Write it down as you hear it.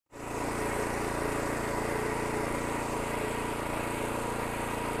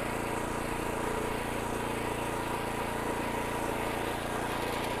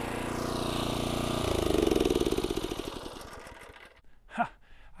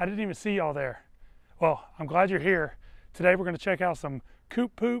I didn't even see y'all there. Well, I'm glad you're here. Today we're going to check out some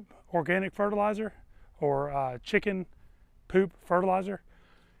COOP POOP organic fertilizer, or chicken poop fertilizer.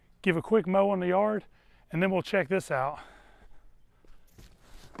 Give a quick mow on the yard, and then we'll check this out.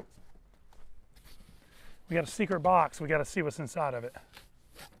 We got a secret box. We got to see what's inside of it.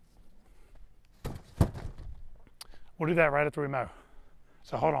 We'll do that right after we mow.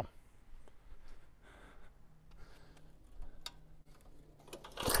 So hold on.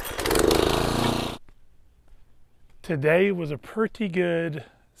 Today was a pretty good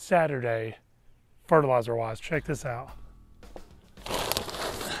Saturday fertilizer wise. Check this out.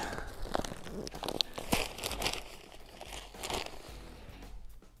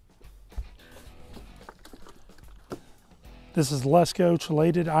 This is Lesco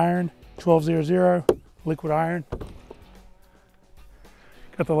chelated iron 1200 liquid iron.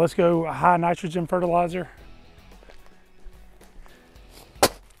 Got the Lesco high nitrogen fertilizer.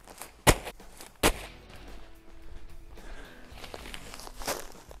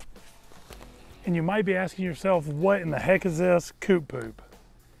 And you might be asking yourself, what in the heck is this COOP poop?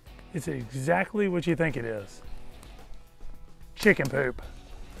 It's exactly what you think it is. Chicken poop.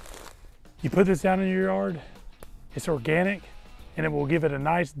 You put this down in your yard, it's organic, and it will give it a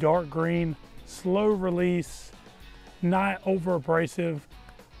nice dark green, slow release, not over abrasive,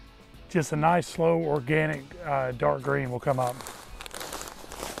 just a nice slow organic dark green will come up.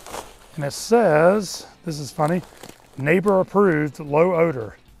 And it says, this is funny, neighbor approved, low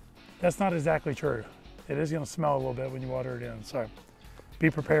odor. That's not exactly true. It is gonna smell a little bit when you water it in, so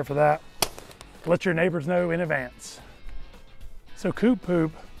be prepared for that. Let your neighbors know in advance. So COOP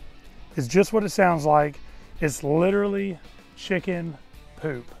poop is just what it sounds like. It's literally chicken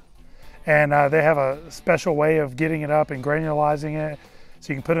poop. And they have a special way of getting it up and granulizing it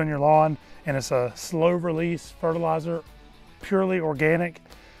so you can put it on your lawn. And it's a slow release fertilizer, purely organic.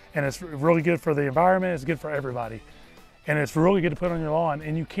 And it's really good for the environment. It's good for everybody. And it's really good to put on your lawn,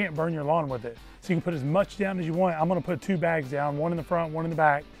 and you can't burn your lawn with it. So you can put as much down as you want. I'm gonna put 2 bags down, one in the front, one in the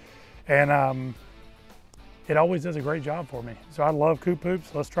back. And it always does a great job for me. So I love COOP poop,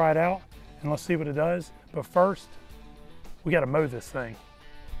 so let's try it out and let's see what it does. But first, we gotta mow this thing.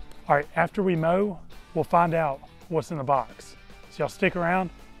 All right, after we mow, we'll find out what's in the box. So y'all stick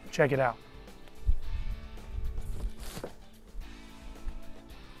around, check it out.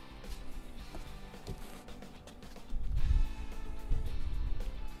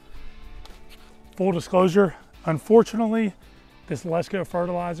 Full disclosure, unfortunately, this Lesco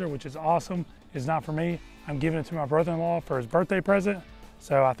fertilizer, which is awesome, is not for me. I'm giving it to my brother-in-law for his birthday present,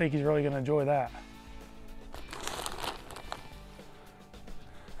 so I think he's really gonna enjoy that.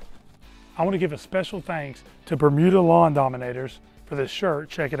 I wanna give a special thanks to Bermuda Lawn Dominators for this shirt.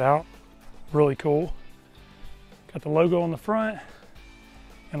 Check it out, really cool. Got the logo on the front,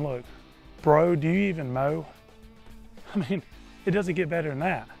 and look, bro, do you even mow? I mean, it doesn't get better than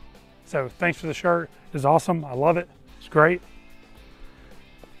that. So thanks for the shirt. It's awesome. I love it. It's great.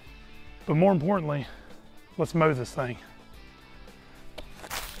 But more importantly, let's mow this thing.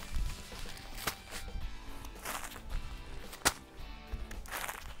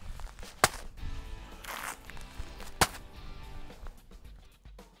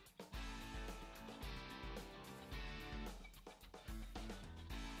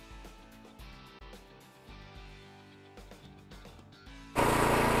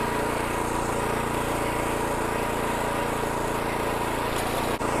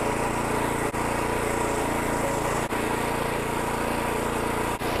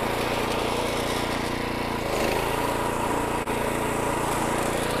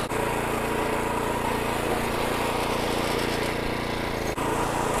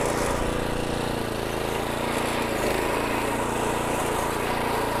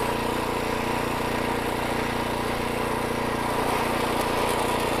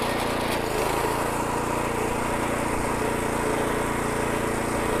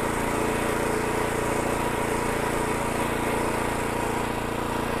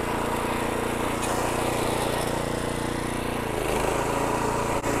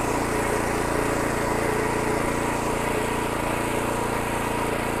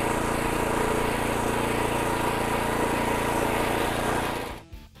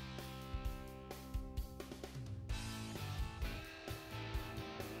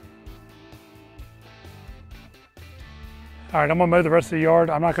 All right, I'm gonna mow the rest of the yard.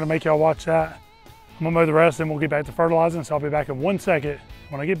 I'm not gonna make y'all watch that. I'm gonna mow the rest and we'll get back to fertilizing. So I'll be back in 1 second.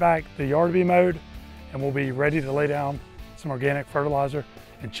 When I get back, the yard will be mowed and we'll be ready to lay down some organic fertilizer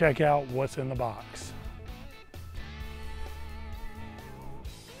and check out what's in the box.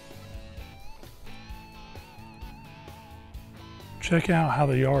 Check out how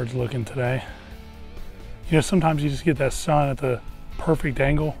the yard's looking today. You know, sometimes you just get that sun at the perfect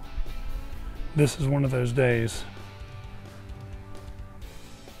angle. This is one of those days.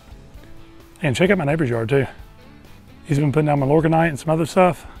 And check out my neighbor's yard too. He's been putting down milorganite and some other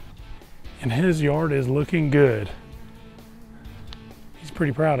stuff, and his yard is looking good. He's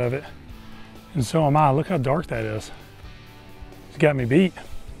pretty proud of it. And so am I. Look how dark that is. He's got me beat.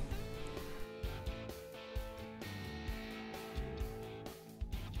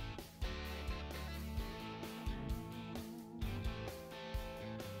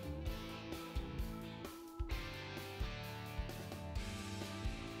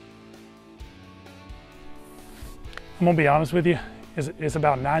 I'm gonna be honest with you, it's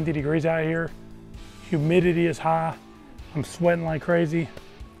about 90 degrees out here. Humidity is high. I'm sweating like crazy.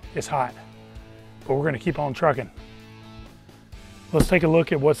 It's hot, but we're gonna keep on trucking. Let's take a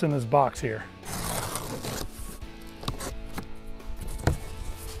look at what's in this box here.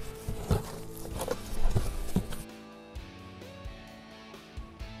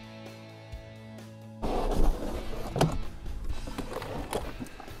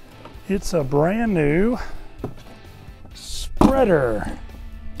 It's a brand new spreader.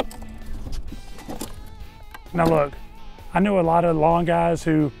 Now look, I know a lot of lawn guys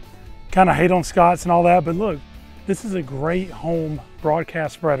who kind of hate on Scotts and all that, but look, this is a great home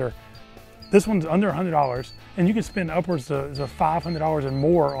broadcast spreader. This one's under $100, and you can spend upwards of $500 and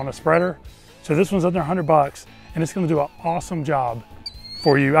more on a spreader. So this one's under $100, and it's gonna do an awesome job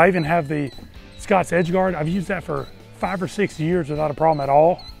for you. I even have the Scotts Edge Guard. I've used that for 5 or 6 years without a problem at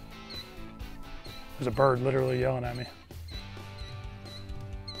all. There's a bird literally yelling at me.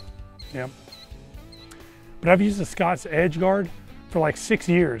 Yep. But I've used the Scotts Edge Guard for like 6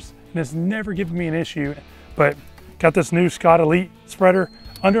 years, and it's never given me an issue. But got this new Scott Elite spreader,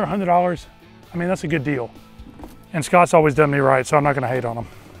 under $100. I mean, that's a good deal. And Scott's always done me right, so I'm not gonna hate on them.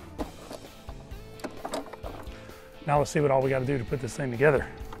 Now let's see what all we gotta do to put this thing together.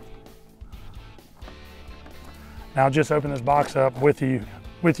 Now I'll just open this box up with you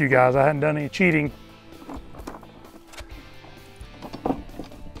guys. I hadn't done any cheating.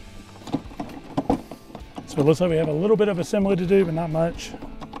 So it looks like we have a little bit of assembly to do, but not much.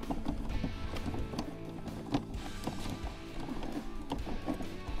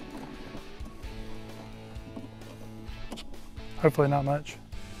 Hopefully not much.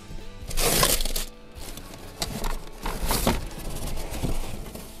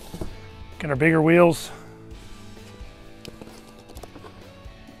 Get our bigger wheels.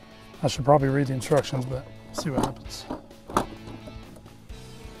 I should probably read the instructions, but see what happens.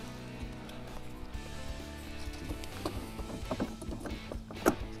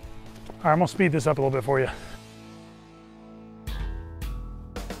 All right, I'm gonna speed this up a little bit for you.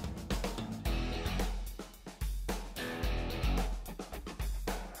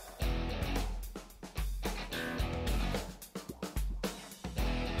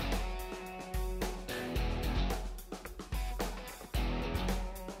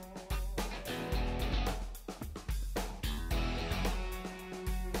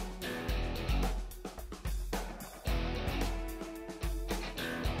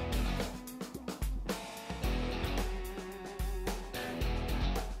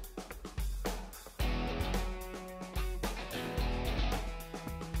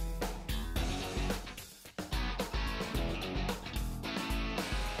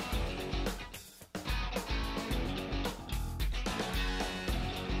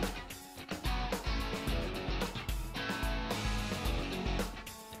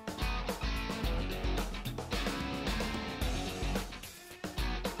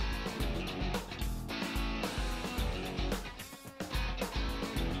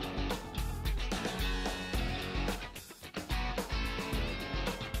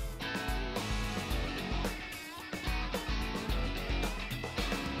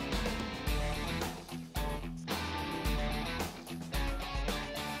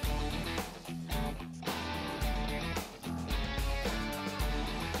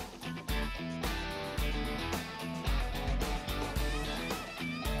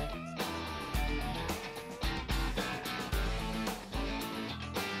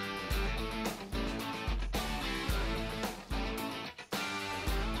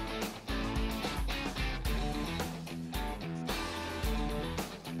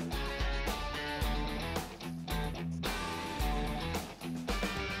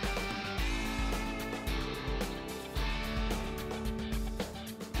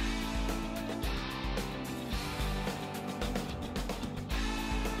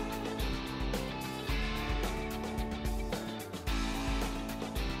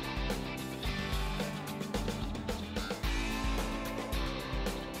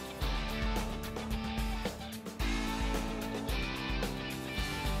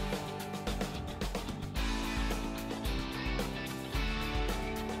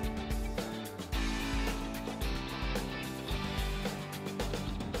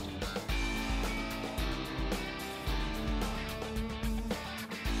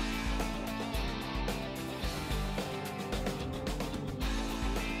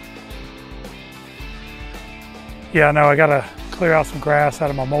 Yeah, I know I gotta clear out some grass out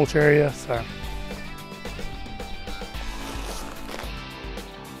of my mulch area, so.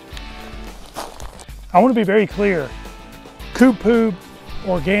 I want to be very clear. COOP POOP,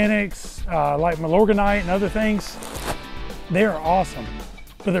 organics, like milorganite and other things, they are awesome,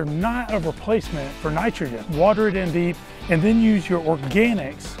 but they're not a replacement for nitrogen. Water it in deep and then use your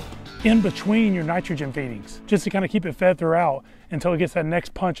organics in between your nitrogen feedings, just to kind of keep it fed throughout until it gets that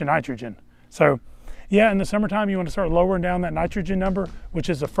next punch of nitrogen. So yeah, in the summertime, you want to start lowering down that nitrogen number, which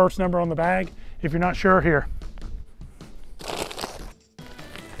is the first number on the bag. If you're not sure, here.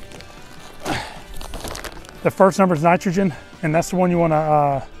 The first number is nitrogen, and that's the one you want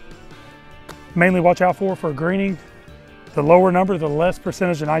to mainly watch out for greening. The lower number, the less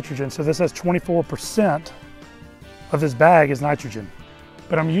percentage of nitrogen. So this has 24% of this bag is nitrogen.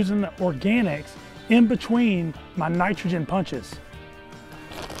 But I'm using the organics in between my nitrogen punches.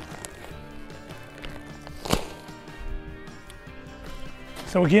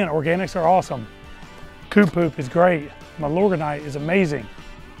 So again, organics are awesome. COOP POOP is great. Milorganite is amazing,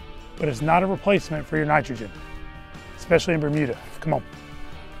 but it's not a replacement for your nitrogen, especially in Bermuda. Come on.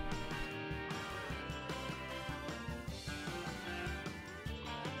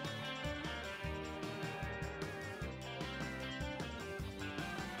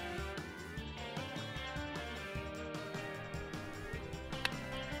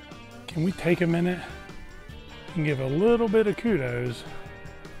 Can we take a minute and give a little bit of kudos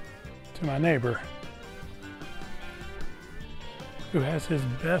to my neighbor who has his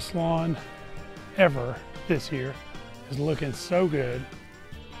best lawn ever this year. Is looking so good.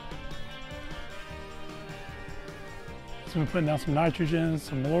 He's been putting down some nitrogen,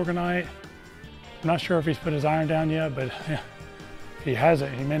 some milorganite. I'm not sure if he's put his iron down yet, but if he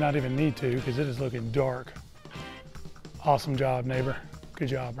hasn't, he may not even need to because it is looking dark. Awesome job, neighbor. Good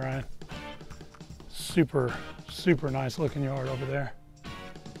job, Ryan. Super, super nice looking yard over there.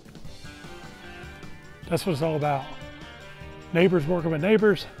 That's what it's all about. Neighbors working with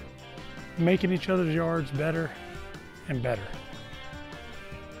neighbors, making each other's yards better and better.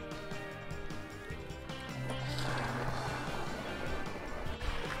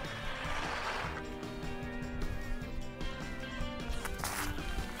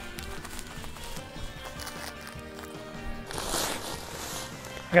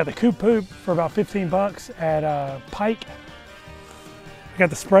 I got the COOP POOP for about 15 bucks at Pike. I got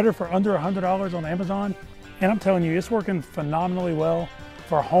the spreader for under $100 on Amazon. And I'm telling you, it's working phenomenally well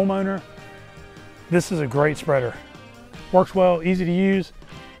for a homeowner. This is a great spreader. Works well, easy to use,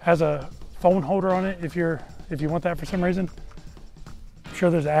 has a phone holder on it if you want that for some reason. I'm sure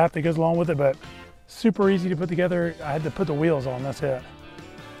there's an app that goes along with it, but super easy to put together. I had to put the wheels on, that's it.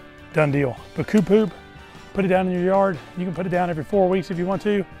 Done deal. But COOP POOP, put it down in your yard. You can put it down every 4 weeks if you want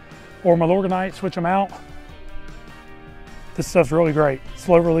to, or milorganite, switch them out. This stuff's really great.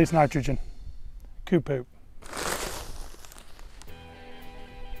 Slow release nitrogen. COOP POOP.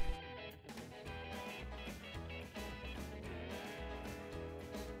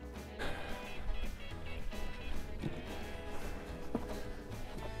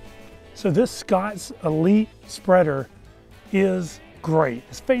 So this Scott's Elite spreader is great.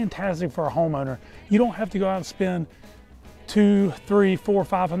 It's fantastic for a homeowner. You don't have to go out and spend $200, $300,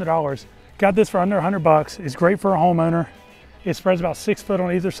 $400, $500. Got this for under 100 bucks. It's great for a homeowner. It spreads about 6 foot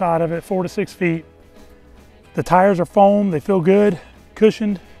on either side of it, 4 to 6 feet. The tires are foam, they feel good,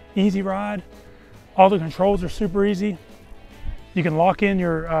 cushioned, easy ride. All the controls are super easy. You can lock in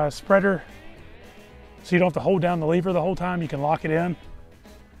your spreader so you don't have to hold down the lever the whole time. You can lock it in.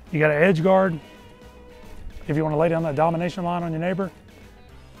 You got an edge guard if you want to lay down that domination line on your neighbor.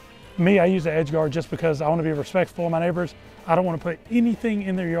 Me, I use the edge guard just because I want to be respectful of my neighbors. I don't want to put anything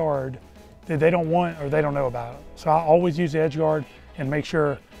in their yard that they don't want or they don't know about. So I always use the edge guard and make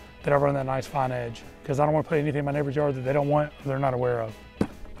sure that I run that nice fine edge because I don't want to put anything in my neighbor's yard that they don't want or they're not aware of.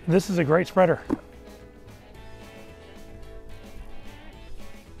 This is a great spreader.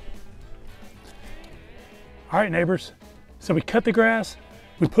 All right, neighbors. So we cut the grass,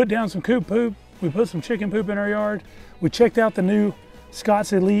 we put down some COOP POOP, we put some chicken poop in our yard. We checked out the new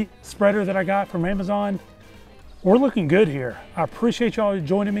Scott's Elite spreader that I got from Amazon. We're looking good here. I appreciate y'all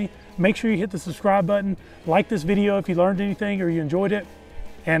joining me. Make sure you hit the subscribe button, like this video if you learned anything or you enjoyed it,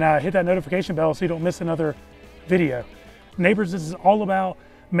 and hit that notification bell so you don't miss another video. Neighbors, this is all about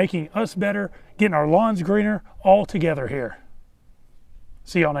making us better, getting our lawns greener, all together here.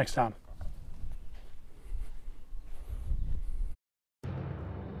 See y'all next time.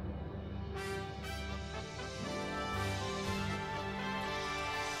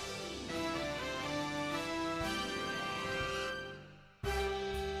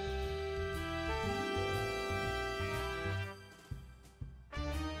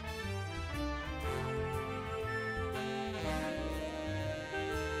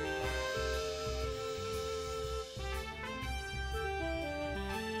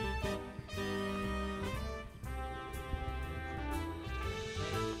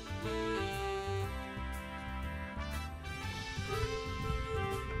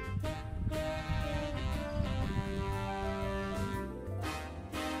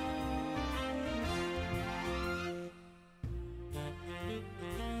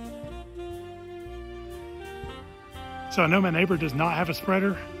 So I know my neighbor does not have a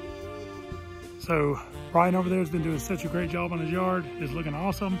spreader. So Brian over there has been doing such a great job on his yard. It's looking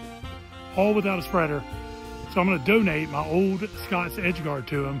awesome, all without a spreader. So I'm gonna donate my old Scott's edge guard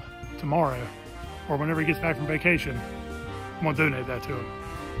to him tomorrow, or whenever he gets back from vacation. I'm gonna donate that to him.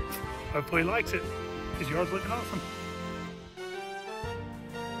 Hopefully he likes it. His yard's looking awesome.